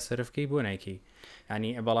پاری تیا سەرفکەی بۆ نایکەی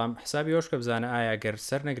ینی بەڵام حسابی ئەوش کە بزانە ئایا گەر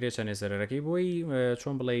سەر نەگرێت چەندێ سەرەکەی بۆی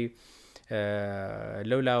چۆن بڵێ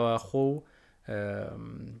لەو لاوە خۆ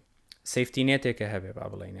سەیفتینێتێکە هەبێ با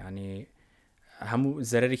بڵێن ینی هەموو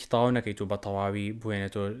زەرێکی تاوا نەکەیت و بە تەواوی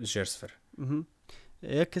بوێنێتەوە ژێر سفر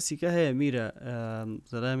یەک کەسیکە هەیە میرە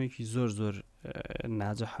زەرامێکی زۆر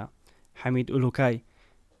ناجەحە حەمید ئولوکای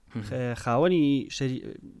خاوەنی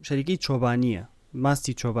شەریکەی چۆبانیە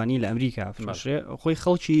ماستی چۆبانی لە ئەمریکا فرۆشێ خۆی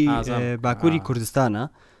خەڵکی باکووری کوردستانە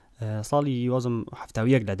ساڵی وازم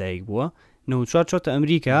 71 لەدایک بووە 94 چۆتە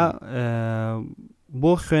ئەمریکا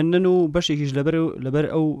بۆ خوێندن و بەشێکیش لەبەر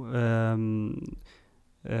ئەو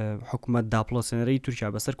حکومەت داپڵۆسێنەرەی تورکیا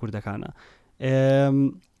بەسەر کوردەکانە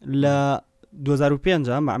لە 2005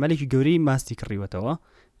 معمەلێکی گەورەی ماستی کڕیوەتەوە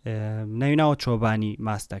ناویناوە چۆبانی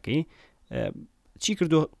ماستەکەی چی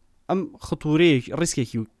کردو ئەم خطورەیە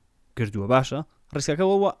ڕیسکێکی کردووە باشە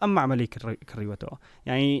ڕیسکەکەەوە ئەم معمەلی کڕیوەتەوە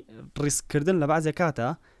یعنی ڕیسکردن لە بەعزێک کاتە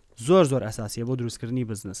زۆر ئەساسیە بۆ دروستکردنی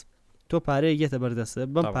بزنس تۆ پارەیە گێتە بەردەستە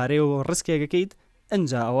بەم پارەیەوە ڕیسکێکەکەیت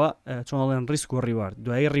ئەنجاوە چۆنڵێن ڕیسک و ڕیوارد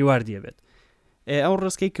دوایی ڕیواردیە بێت ئەو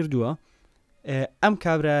ڕستکەی کردووە ئەم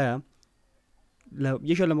کابرایە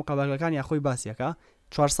یەکێک لە مقابلەکانی خۆی باسیەکە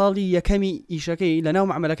 4 ساڵی یەکەمی ئیشەکەی لە ناو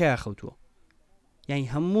معمەلەکەی خەوتووە یعنی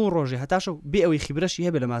هەموو ڕۆژێ هەتاشە بێ ئەوەی خیبرەشی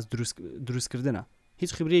هەبێ لە ماس دروستکردنە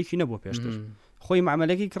هیچ خبرەیەکی نەبووە پێشتر خۆی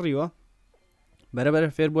معمەلەکەی کڕیوە بەرەبەر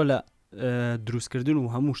فێر بووە لە دروستکردن و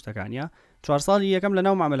هەموو شتەکانیە 4 ساڵی یەکەم لە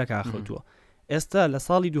ناو معمەلەکە خەوتووە ئێستا لە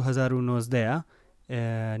ساڵی 2019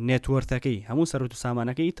 نێتوەرتەکەی هەموو سەرۆت و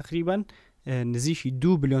سامانەکەی تقریباً نزیکی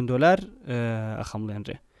 2 بلیۆن دلار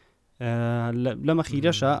ئەخەمڵێنرێ لەمە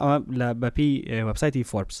خیرەشە ئەمە بەپی وەبسایتی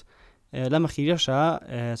فۆربس لەمە خیرەشە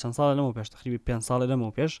چەند ساڵە لەمەوە پێش تقریبی 5 ساڵە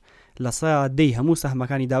لەمەوە پێش لە سەدەی هەموو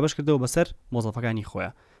سەهمەکانی دابش کردەوە بەسەر مۆزەفەکانی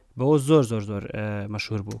خۆیە بەوە زۆر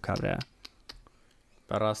مەشهور بوو کابرایە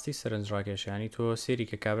بەڕاستی سەرنجڕاکێشانی تۆ سێری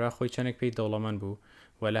کە کابرا خۆی چەندێک پێی دەوڵەمەند بوو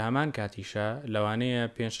و لە هەمان کاتیشە لەوانەیە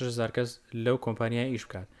 5,000 کەس لەو کۆمپانیای ئیش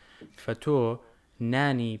بکات فتۆ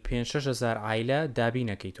نانی 5,000 عایلە دابی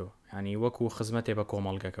نەکەی تۆ ینی وەکو خزمەتێ بە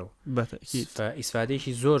کۆمەڵگەکە و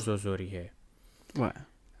ئیسفادەیەکی زۆری هەیە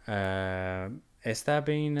ئێستا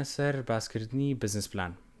بینە سەر باسکردنی بزنس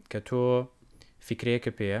پلان کە تۆ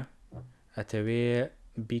فکرەیەکە پێە ئەتەوێ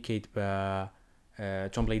بیکەیت بە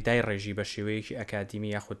چۆن بڵێ دای ڕێژی بە شێوەیەکی ئەکادیمی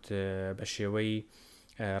یاخود بە شێوەی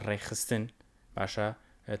ڕێخستن باشە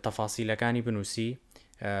تەفاسیلەکانی بنووسی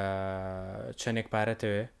چەندێک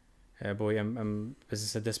پارەتەوێ بۆی ئەم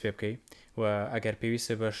بزنسە دەست پێ بکەیت و ئەگەر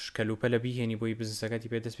پێویستە بەش کەلوپە لە بیهێنی بۆی بزنسەکەتی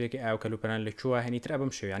پێ دەست پێکی ئاو کەلوپەران لە کووە هەنیتر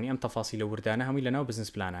بەم شێوە ینی ئەم تەفاسیلە وردانە هەمووی لەناو بزنس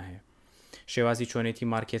پلانە هەیە شێوازی چۆنێتی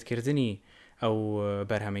مارکێتکردنی ئەو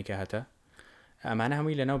بەرهەمێکە هەتە ئەمانە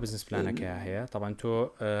هەمووی لەناو بزنس پلانەکە هەیە تاوان تۆ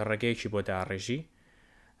ڕێگەیەکی بۆ داڕێژی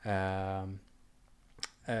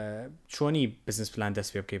چۆنی بزنس پلان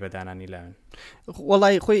دەست پێ بکەی بەدانانی لاوێن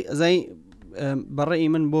وەڵای خۆی ئەزای بەڕێی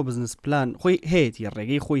من بۆ بزنس پلان خۆی هەیەی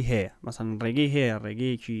ڕێگەی خۆی هەیە مەسەن ڕێگەی هەیە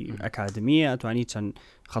ڕێگەیەکی ئەکادمیە ئەتوانی چەند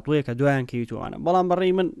خەتوەیەکە دوایان کەویتوانە بەڵام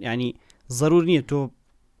بەڕێی من ینی ضرور نییە تۆ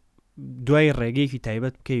دوای ڕێگەیەکی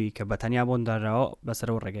تایبەت بکەوی کە بەتەنیا بۆن داراوە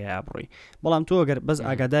بەسەرەوە ڕێگەی ئابڕۆی بەڵام تۆ ئەگەر بەس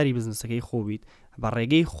ئاگاداری بزنسەکەی خۆبیت بە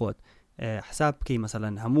ڕێگەی خۆت حساب بکەی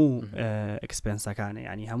مەسەلەن هەموو ئەکسپێنسەکانە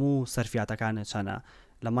ینی هەموو سەرفیاتەکانە چەنە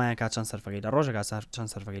لە مایەکە چەند سەرفەکەی لە ڕۆژێکا چەند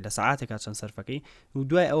سەرفەکەی لە سەعاتێکا چەند سەرفەکەی و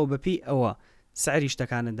دوای ئەوە بەپی ئەوە سعری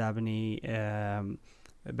شتەکانت دابنی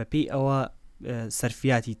بەپی ئەوە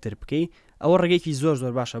سەرفیاتی تر بکەی ئەوە ڕێگەیەکی زۆر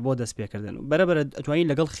زۆر باشە بۆ دەستپێکردن و بەرەبەرە ئەتوانی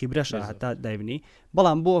لەگەڵ خیبرەشە هەتا دایبنی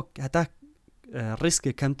بەڵام بۆ هەتا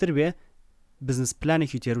ڕیسکە کەمتر بێ بزنس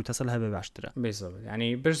پلانێکی تێر و تەسەل هەبێ باشترە بێزەوە ینی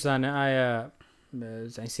بزانە ئایا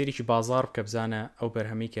سێریکی بازار بکە بزانە ئەو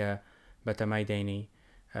بەرهەمی کە بەتەمای داینی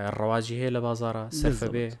ڕەواجی هەیە لە بازارە سەرفە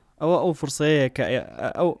بێ ئەو فرسەیە کە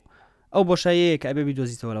ئەو بۆشایەیە کە ئەبێ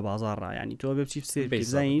بدۆزیتەوە لە بازارڕ ینی تۆ بێ بچی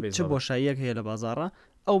سێرزانی چه بۆشاییەک هەیە لە بازارڕ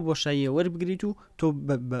ئەو بۆشاییە وەربگریت و تۆ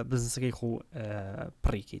بزنسەکەی خۆ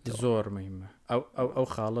پڕیکیت زۆر مهمە ئەو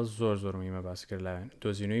خاڵە زۆر زۆر مهمە باس کرد لاوێن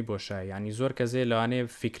دۆزینەوەی بۆشای ینی زۆر کەسێ لەوانەیە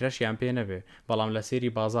فیکرەشیان پێ نەبێ بەڵام لە سێری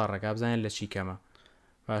بازار ڕێگا بزانێن لە چی کەمە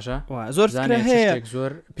باشە زۆر هەیە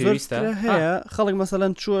زۆر پێویستە هەیە خەڵک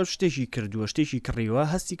مەسەلەن چوە شتێکی کردووە شتێکی کڕیوە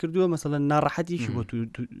هەستی کردووە مەسەلەن ناڕەحەتیشی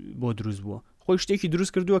بۆ دروست بووە خۆی شتێکی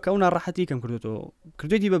دروست کردووە کە ئەو ناڕەحەتی کەم کردوێتەوە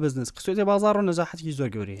کردوێتی بە بزنس قسوێتی بازار و نەجاحەتی زۆر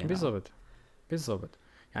گەورەی هەیە بێزەوت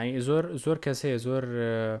ینی زۆر کەس هەیە زۆر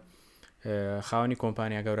خاوەنی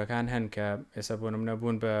کۆمپانیا گەورەکان هەن کە ئێستا بۆ نمونە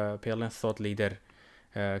بوون بە پێڵێن ثۆت لیدەر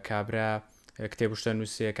کابرا کتێبشتە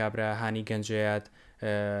نووسێ کابرا هانی گەنجەیات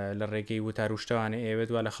لە ڕێگەی وتاروشتەوانە ئێوە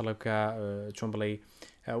دووە لە خەڵکە چۆن بڵێ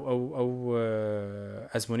ئەو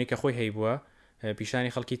ئەزمموی کە خۆی هەی بووە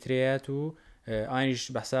پیشانی خەڵکی ترێت و ئاینیش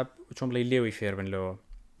بەحساب چۆن بڵێ لێوی فێر بنلەوە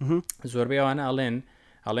زۆربەی ئەوانە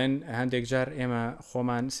ئەڵێن هەندێک جار ئێمە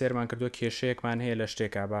خۆمان سێرمان کردو کێشەیەکمان هەیە لە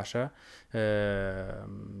شتێکا باشە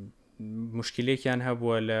مشکلێکیان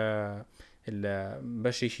هەبووە لە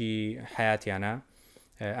بەشێکی حیاتیانە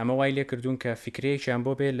ئەمە وای لێ کردوون کە فکرەیەکیان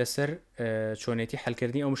بۆ بێ لەسەر چۆنێتی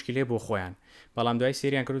حلکردنی ئەو مشکلێ بۆ خۆیان بەڵام دوای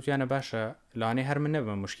سێریان کردویانە باشە لەوانەیە هەر من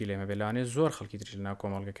نەبم مشکلێمە بێ لەوانەیە زۆر خەڵکی تریش لەناو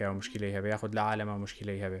کۆمەڵگەکە ئەو مشکلەی هەبێ یاخود لە عالەمە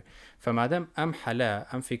مشکلەی هەبێ فەمادەم ئەم حەلە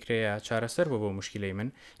ئەم فکرەیە چارەسەر بۆ مشکلەی من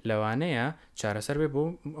لەوانەیە چارەسەر بێ بۆ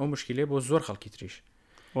ئەو مشکلێ بۆ زۆر خەڵکی تریش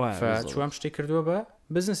چوام شتێک کردووە بە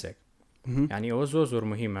بزنسێک ینی ئەوە زۆر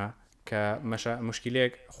مهمە کە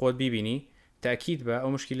مشکلێک خۆت بیبینی تاکید بە ئەو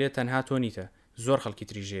مشکلێ تەنها تۆ نیتە زۆر خەڵکی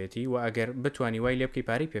تریژێتی و ئەگەر بتوانی وای لێ بکەی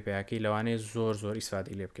پاری پێپیاکەی لەوانەیە زۆر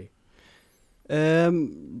ئیسفادی لێ بکەی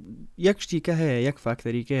یەک شتیکە هەیە یەک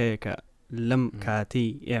فاکتەریکە هەیە کە لەم کاتی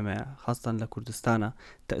ئێمە خاستان لە کوردستانە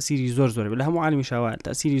تەسیری زۆر بێت لە هەموو عالمی شاوان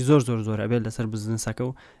تەسیری زۆر ئەبێت لەسەر بزنسەکە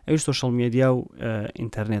و ئەوش سۆشەڵ میدیا و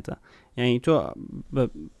ئینتەرنێتە یعنی تۆ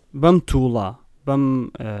بەم تووڵە بەم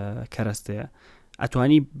کەرەستەیە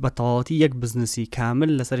ئەتوانی بە تەواوەتی یەک بزنسی کامل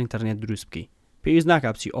لەسەر ئینتەرنێت دروست بکەی پێویست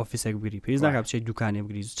ناکات بچی ئۆفیسێک بگری پێویست ناکات بچی دوکانێ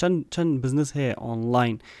بگری چەند بزنس هەیە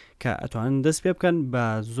ئۆنلاین کە ئەتوانن دەست پێ بکەن بە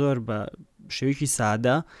زۆر بە شێوەیەکی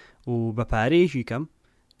سادە و بە پارەیەکی کەم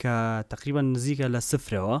کە تقریبا نزیکە لە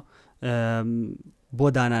سفرەوە بۆ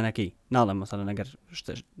دانانەکەی ناڵێم مەسەڵەن ئەگەر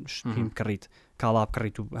شتیم کڕیت کاڵا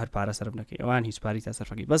بکڕیت و هەر پارە سەرف نەکەی ئەوان هیچ پاری تا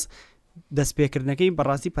سەرفەکەی بەس دەستپێکردنەکەی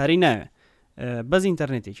بەڕاستی پارەی ناوێ بەس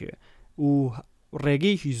ئینتەرنێتێکی و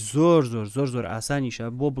ڕێگەیەکی زۆر ئاسانیشە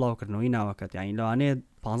بۆ بڵاوکردنەوەی ناوەکەت یانی لەوانەیە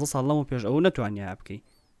 15 ساڵ لەمە پێش ئەو نەتوانیا بکەیت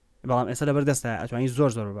بەڵام ئێستا لەبەردەستە ئەتوانی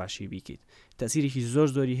زۆر باشی بیکەیت تەسیرێکی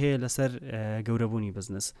زۆری هەیە لەسەر گەورەبوونی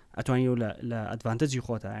بزنس ئەتوانی و لە ئەدڤانتەجی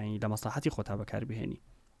خۆتە ینی لە مەسلحەتی خۆتا بەکاربهێنی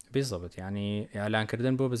بێزەبت ینی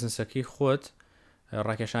ئەلانکردن بۆ بزنسەکەی خۆت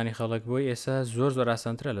ڕاکێشانی خەڵک بۆی ئێستا زۆر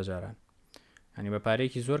ئاسانترە لە جاران ینی بە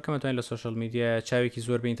پارەیەکی زۆر کەمەتوانین لە سوشەل میدیا چاوێکی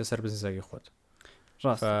زۆر بینتە سەر بزنسەکەی خۆت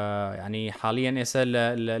ڕاست ینی حاڵیان ئێستا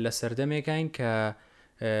لە سەردەمێکین کە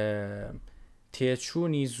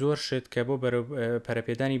تێچوونی زۆر شت کە بۆ بەرەو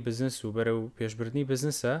پەرەپێدانی بزنس و بەرە و پێشبردنی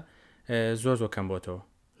بزنسە زۆر کەم بۆتەوە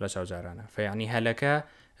لە چاوجارانە فەیانی هەلەکە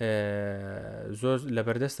زۆر لە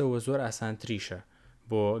بەردەستەوە زۆر ئاسانتریشە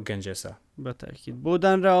بۆ گەنجێسە بەتاکید بۆ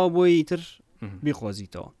دانراوە بۆی تر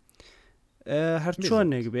بیخۆزیتەوە هەر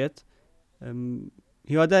چۆنێک بێت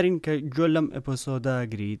هیوادارین کە گوێ لەم ئەپۆسۆدا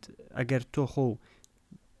گریت ئەگەر تۆ خۆ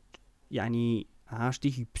یعنی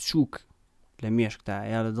هاشتێکی بچووک لە مێشکتا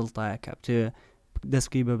یا لە دڵتایە کە بتێ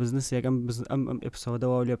دەستکەی بە بزنسێک ئەم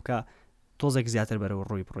ئەپسۆدەوە لێ بکە تۆزێک زیاتر بەرەوە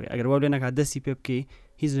ڕووی بڕۆی ئەگەر وا لێ نەکات دەستی پێ بکەی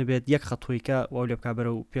هیچ نەبێت یەک خەتۆیکە وا لێ بکە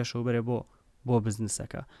بەرەو پێشەوە بەرێ بۆ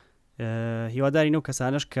بزنسەکە هیوادارین ئەو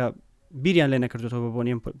کەسانش کە بیریان لێ نەکردێتەوە بۆ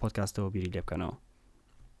نیم پۆدکاستەوە بیری لێ بکەنەوە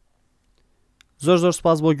زۆر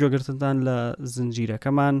سپاس بۆ گوێگرتنتان لە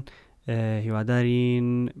زنجیرەکەمان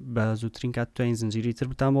هیوادارین بە زووترین کات توانین زنجیری تر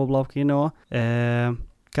بتان بۆ بڵاو بکەینەوە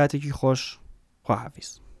کاتێکی خۆش خواحافیز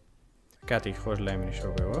کاتێکی خۆش لای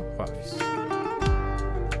منیشەوە بێەوە خواحافیز